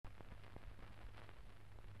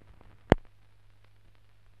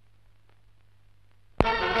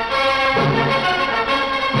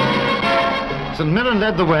St Mirren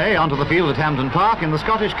led the way onto the field at Hampden Park in the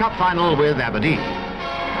Scottish Cup final with Aberdeen.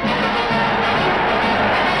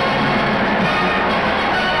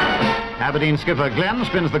 Aberdeen skipper Glenn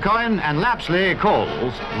spins the coin and Lapsley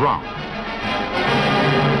calls wrong.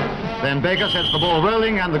 Then Baker sets the ball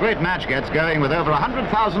rolling and the great match gets going with over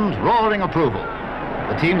 100,000 roaring approval.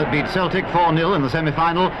 The team that beat Celtic 4-0 in the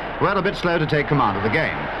semi-final were a bit slow to take command of the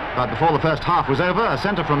game. But before the first half was over, a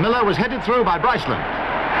centre from Miller was headed through by Bryceland.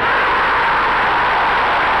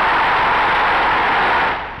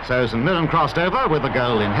 So St Mirren crossed over with the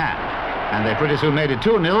goal in hand. And they pretty soon made it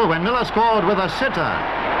 2-0 when Miller scored with a sitter.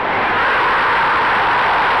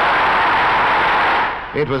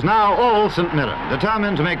 It was now all St Mirren,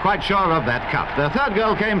 determined to make quite sure of that cup. Their third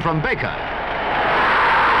goal came from Baker.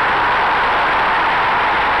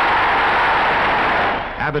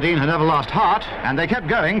 Aberdeen had never lost heart, and they kept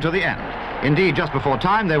going to the end. Indeed, just before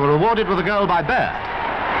time, they were rewarded with a goal by Baird.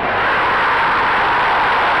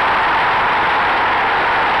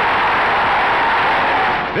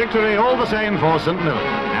 Victory all the same for St Mirren,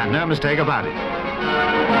 and no mistake about it.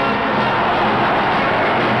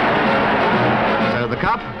 So the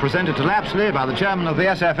cup, presented to Lapsley by the chairman of the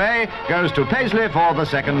SFA, goes to Paisley for the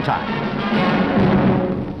second time.